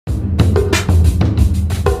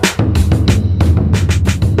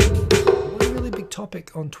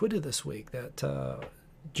topic on Twitter this week that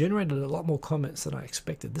generated a lot more comments than I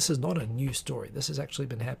expected. This is not a new story. This has actually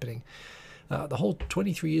been happening the whole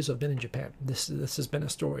 23 years I've been in Japan. This has been a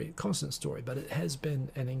story, constant story, but it has been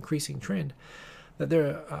an increasing trend that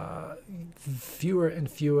there are fewer and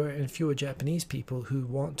fewer and fewer Japanese people who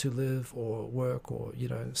want to live or work or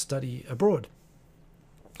study abroad.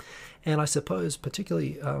 And I suppose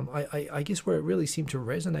particularly, I guess where it really seemed to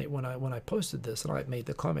resonate when I posted this, and I made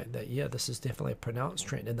the comment that, yeah, this is definitely a pronounced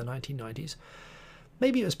trend in the 1990s.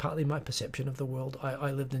 Maybe it was partly my perception of the world. I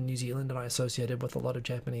lived in New Zealand and I associated with a lot of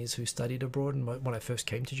Japanese who studied abroad. And when I first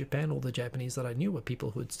came to Japan, all the Japanese that I knew were people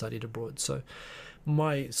who had studied abroad. So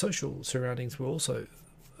my social surroundings were also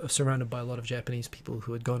surrounded by a lot of Japanese people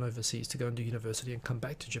who had gone overseas to go and do university and come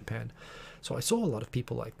back to Japan. So I saw a lot of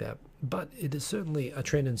people like that. But it is certainly a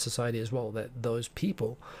trend in society as well that those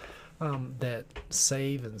people that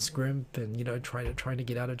save and scrimp and trying to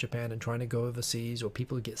get out of Japan and trying to go overseas, or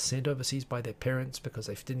people who get sent overseas by their parents because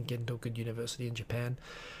they didn't get into a good university in Japan,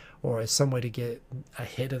 or as some way to get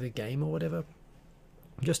ahead of the game or whatever,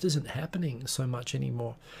 just isn't happening so much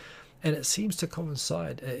anymore. And it seems to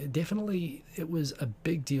coincide. Definitely, it was a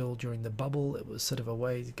big deal during the bubble. It was sort of a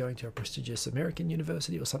way going to a prestigious American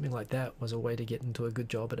university or something like that was a way to get into a good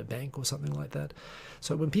job at a bank or something like that.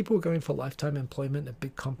 So when people were going for lifetime employment at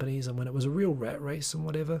big companies, and when it was a real rat race and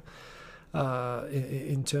whatever,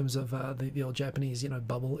 in terms of the old Japanese,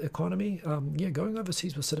 bubble economy, going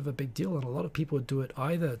overseas was sort of a big deal, and a lot of people would do it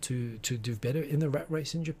either to do better in the rat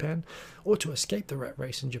race in Japan or to escape the rat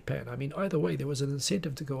race in Japan. I mean, either way, there was an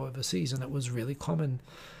incentive to go overseas, and it was really common,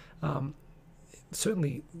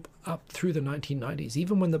 certainly up through the 1990s.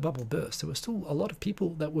 Even when the bubble burst, there were still a lot of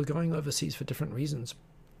people that were going overseas for different reasons,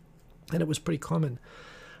 and it was pretty common.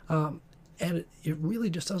 And it really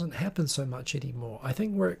just doesn't happen so much anymore. I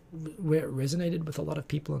think where it resonated with a lot of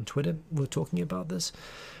people on Twitter who were talking about this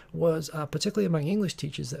was particularly among English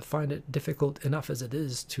teachers that find it difficult enough as it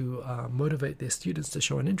is to motivate their students to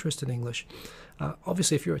show an interest in English.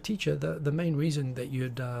 Obviously, if you're a teacher, the main reason that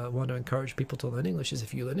you'd want to encourage people to learn English is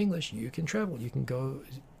if you learn English, you can travel. You can go,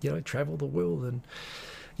 travel the world and,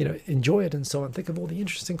 enjoy it and so on. Think of all the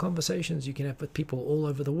interesting conversations you can have with people all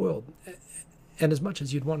over the world. And as much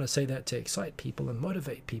as you'd want to say that to excite people and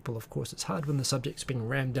motivate people, of course, it's hard when the subject's being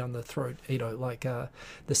rammed down the throat, like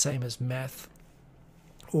the same as math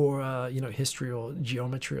or, history or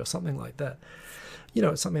geometry or something like that.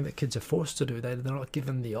 It's something that kids are forced to do. They're not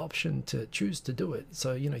given the option to choose to do it.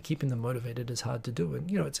 So, keeping them motivated is hard to do. And,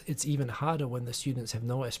 it's even harder when the students have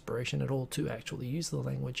no aspiration at all to actually use the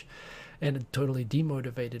language and are totally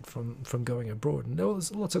demotivated from going abroad. And there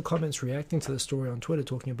was lots of comments reacting to the story on Twitter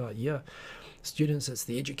talking about, students, it's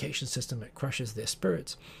the education system that crushes their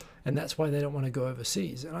spirits, and that's why they don't want to go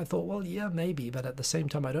overseas. And I thought, well, yeah, maybe, but at the same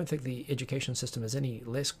time, I don't think the education system is any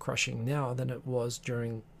less crushing now than it was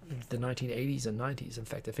during the 1980s and 90s. In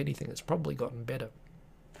fact, if anything, it's probably gotten better.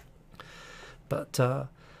 But so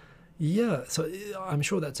I'm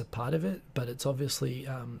sure that's a part of it, but it's obviously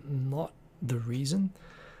not the reason.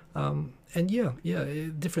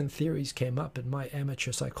 Different theories came up, and my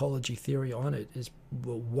amateur psychology theory on it is,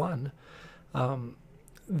 well, one,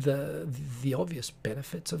 the obvious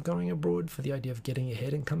benefits of going abroad for the idea of getting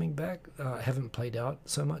ahead and coming back haven't played out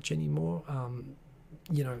so much anymore.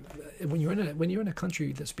 When you're in a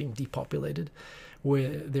country that's being depopulated, where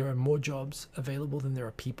there are more jobs available than there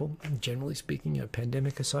are people, generally speaking,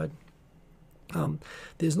 pandemic aside,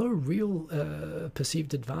 there's no real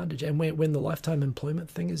perceived advantage. And when the lifetime employment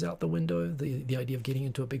thing is out the window, the idea of getting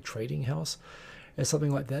into a big trading house as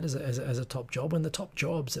something like that as a top job, when the top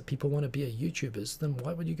jobs that people want to be are YouTubers, then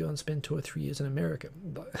why would you go and spend 2 or 3 years in America?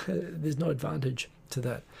 There's no advantage to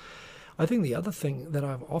that. I think the other thing that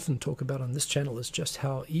I've often talked about on this channel is just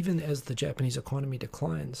how even as the Japanese economy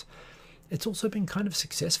declines, it's also been kind of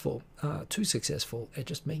successful, too successful at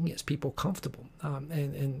just making its people comfortable.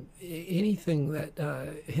 And anything that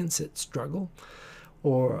hints at struggle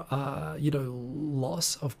or,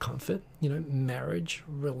 loss of comfort, marriage,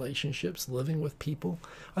 relationships, living with people,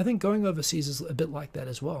 I think going overseas is a bit like that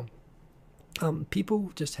as well.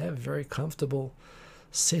 People just have very comfortable,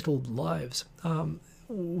 settled lives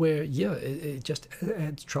where, it just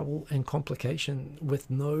adds trouble and complication with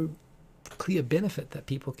no clear benefit that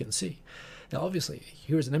people can see. Now, obviously,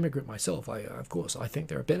 here as an immigrant myself, of course, I think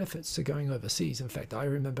there are benefits to going overseas. In fact, I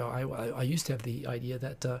remember I used to have the idea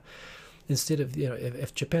that instead of,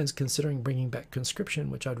 if Japan's considering bringing back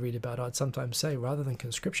conscription, which I'd read about, I'd sometimes say, rather than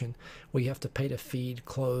conscription, where you have to pay to feed,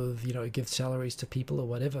 clothe, give salaries to people or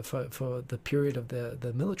whatever for the period of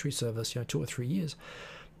the military service, 2 or 3 years,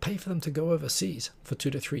 pay for them to go overseas for 2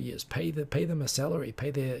 to 3 years. Pay them a salary.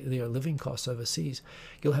 Pay their living costs overseas.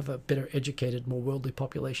 You'll have a better educated, more worldly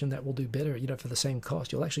population that will do better. For the same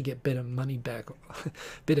cost, you'll actually get better money back,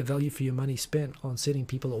 better value for your money spent on sending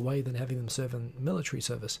people away than having them serve in military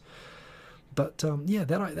service. But yeah,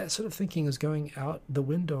 that sort of thinking is going out the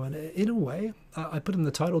window. And in a way, I put in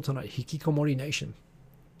the title tonight, Hikikomori Nation.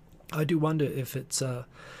 I do wonder if it's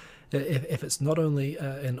not only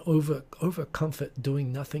an over comfort,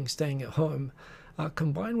 doing nothing, staying at home,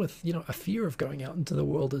 combined with a fear of going out into the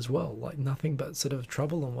world as well, like nothing but sort of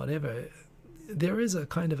trouble and whatever. There is a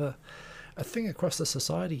kind of a thing across the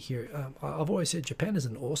society here. I've always said Japan is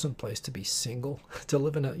an awesome place to be single, to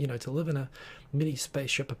live in a mini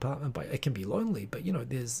spaceship apartment. But it can be lonely, but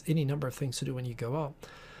there's any number of things to do when you go out.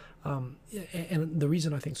 And the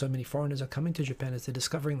reason I think so many foreigners are coming to Japan is they're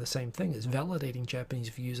discovering the same thing, is validating Japanese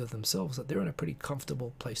views of themselves, that they're in a pretty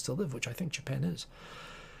comfortable place to live, which I think Japan is.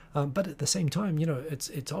 But at the same time,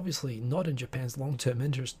 it's obviously not in Japan's long-term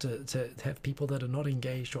interest to have people that are not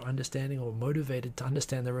engaged or understanding or motivated to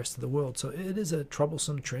understand the rest of the world. So it is a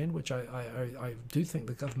troublesome trend, which I do think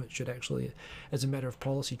the government should actually, as a matter of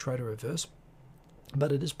policy, try to reverse.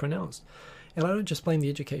 But it is pronounced. And I don't just blame the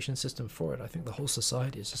education system for it. I think the whole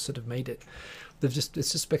society has just sort of made it. It's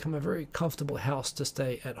just become a very comfortable house to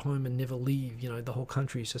stay at home and never leave. The whole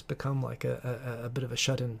country's just become like a bit of a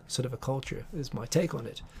shut-in sort of a culture, is my take on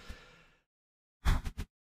it.